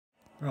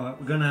Right,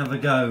 we're going to have a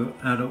go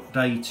at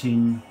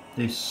updating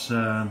this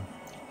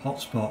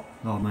hotspot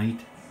that I made.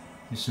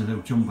 It's a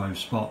little jumbo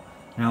spot.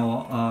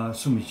 Now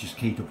somebody's just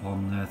keyed up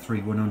on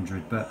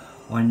 3100, but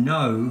I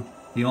know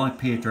the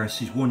IP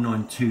address is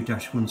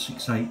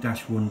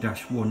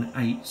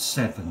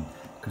 192.168.1-187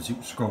 because it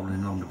was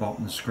scrolling along the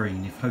bottom of the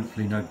screen. If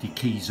hopefully nobody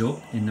keys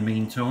up in the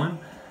meantime,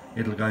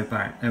 it'll go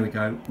back. There we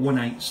go,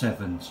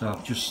 187. So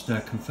I've just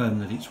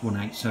confirmed that it's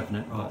 187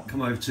 at the bottom.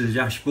 Come over to the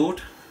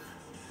dashboard.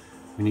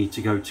 We need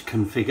to go to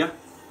configure.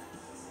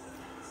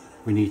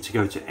 We need to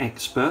go to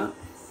expert.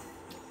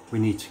 We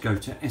need to go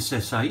to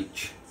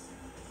SSH.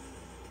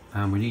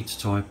 And we need to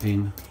type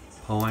in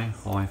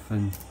pi-STAR.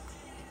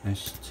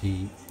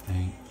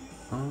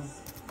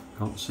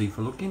 Can't see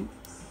for looking.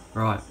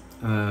 Right,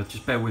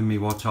 just bear with me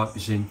while I type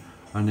this in.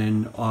 And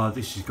then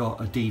this has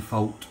got a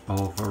default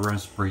of a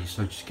Raspberry,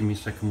 so just give me a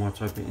second while I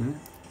type it in.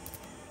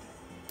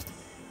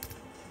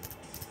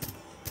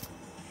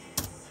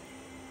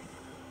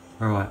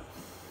 Alright,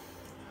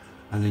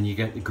 and then you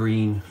get the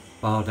green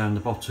bar down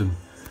the bottom.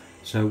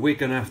 So we're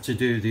going to have to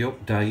do the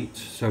update,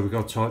 so we've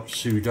got to type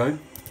sudo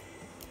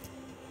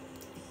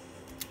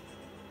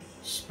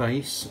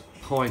space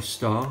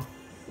pi-STAR,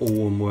 all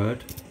one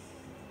word,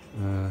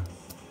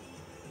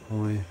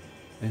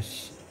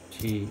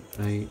 pi-STAR,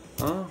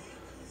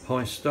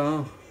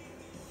 pi-STAR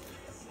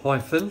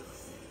hyphen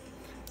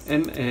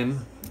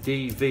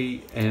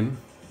mmdvm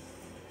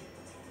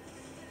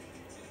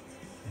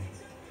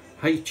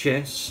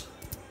hs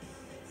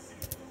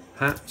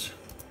hat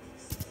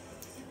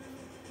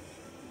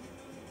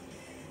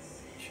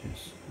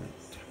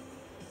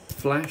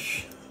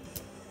flash.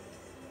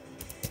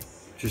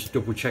 Just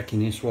double checking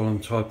this while I'm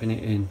typing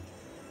it in.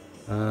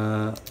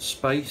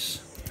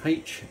 Space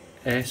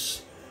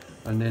HS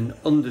and then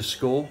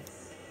underscore.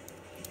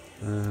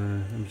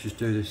 Let me just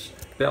do this.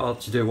 A bit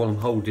hard to do while I'm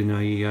holding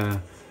a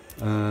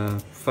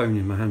phone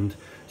in my hand.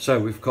 So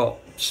we've got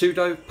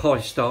sudo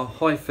pi-STAR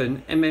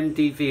hyphen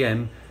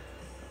mmdvm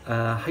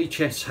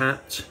HS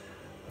hat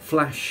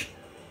flash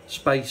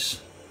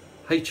space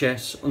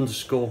HS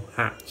underscore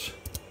hat,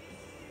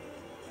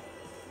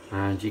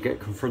 and you get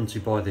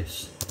confronted by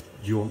this.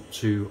 You want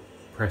to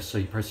press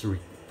a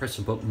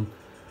button,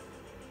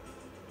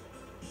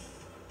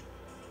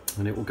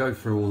 and it will go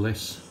through all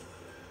this.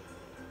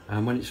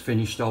 And when it's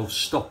finished, I'll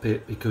stop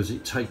it because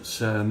it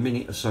takes a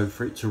minute or so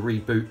for it to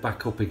reboot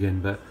back up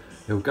again. But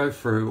it'll go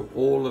through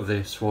all of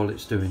this while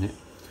it's doing it.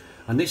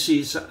 And this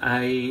is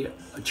a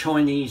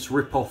Chinese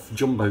rip-off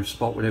jumbo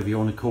spot, whatever you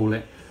want to call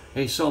it.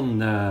 It's on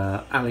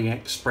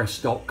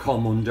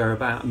aliexpress.com under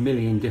about 1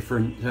 million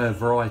different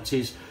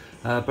varieties.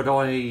 But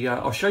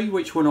I'll show you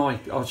which one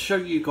I'll show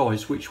you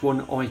guys which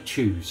one I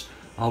choose.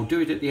 I'll do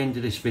it at the end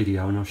of this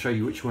video and I'll show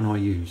you which one I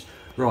use.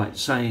 Right,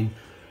 saying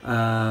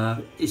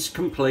it's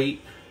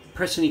complete.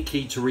 Press any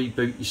key to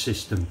reboot your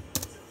system.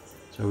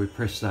 So we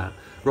press that.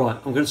 Right,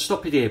 I'm going to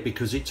stop it here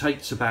because it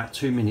takes about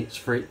 2 minutes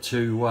for it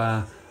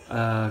to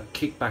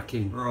kick back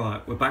in.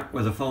 Right, we're back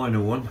with the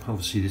final one.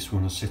 Obviously this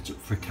one I set up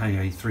for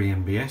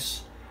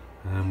KA3MBS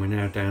and we're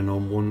now down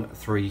on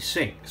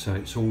 136, so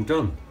it's all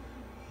done,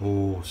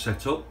 all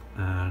set up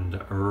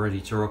and ready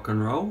to rock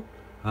and roll.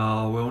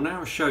 We'll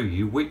now show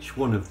you which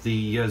one of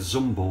the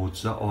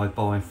Zumboards that I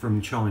buy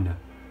from China.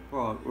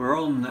 Right, we're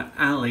on the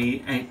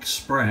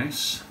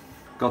AliExpress.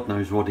 God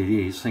knows what it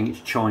is. I think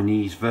it's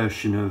Chinese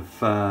version of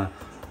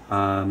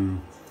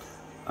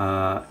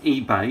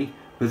eBay.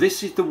 But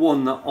this is the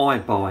one that I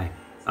buy,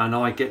 and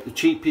I get the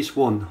cheapest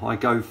one. I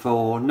go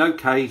for no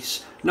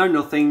case, no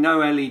nothing, no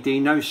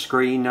LED, no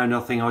screen, no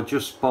nothing. I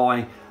just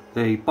buy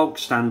the bog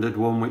standard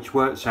one, which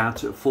works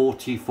out at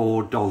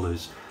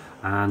 $44,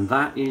 and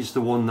that is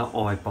the one that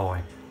I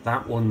buy.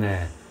 That one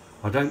there.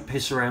 I don't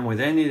piss around with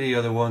any of the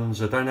other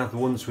ones. I don't have the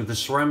ones with the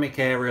ceramic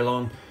aerial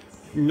on,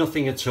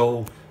 nothing at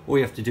all. All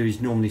you have to do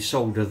is normally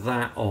solder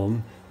that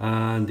on,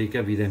 and they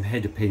give you them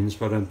header pins,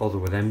 but I don't bother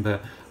with them.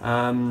 But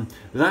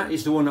that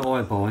is the one that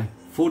I buy,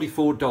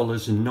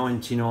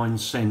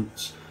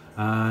 $44.99,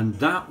 and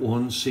that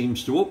one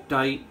seems to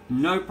update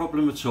no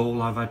problem at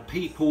all. I've had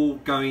people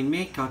going,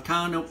 Mick, I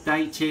can't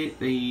update it,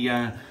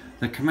 the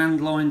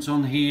command lines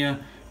on here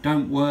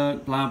don't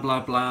work, blah blah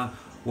blah.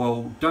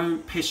 Well,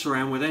 don't piss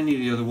around with any of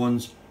the other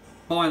ones.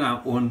 Buy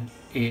that one,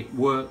 it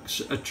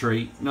works a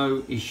treat,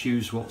 no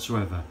issues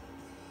whatsoever.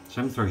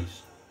 7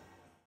 threes.